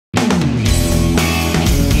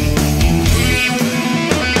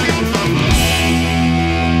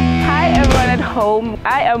home.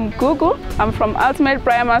 I am Gugu. I'm from Ultimate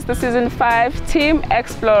Braai Master Season 5 Team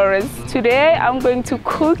Explorers. Today I'm going to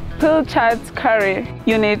cook Pilchards Curry.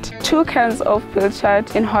 You need 2 cans of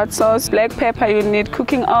Pilchard in hot sauce, black pepper, you need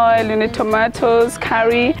cooking oil, you need tomatoes,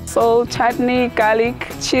 curry, salt, chutney, garlic,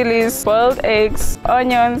 chilies, boiled eggs,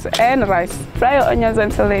 onions and rice. Fry your onions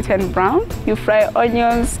until they turn brown. You fry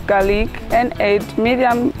onions, garlic and add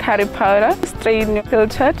medium curry powder. Strain your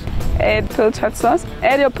Pilchard. Add Pilchard sauce.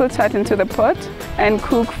 Add your Pilchard into the pot and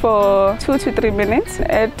cook for 2 to 3 minutes.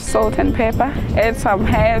 Add salt and pepper. Add some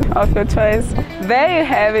herb of your choice. There you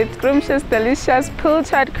have it, scrumptious, delicious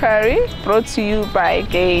Pilchard curry brought to you by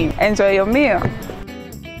Game. Enjoy your meal.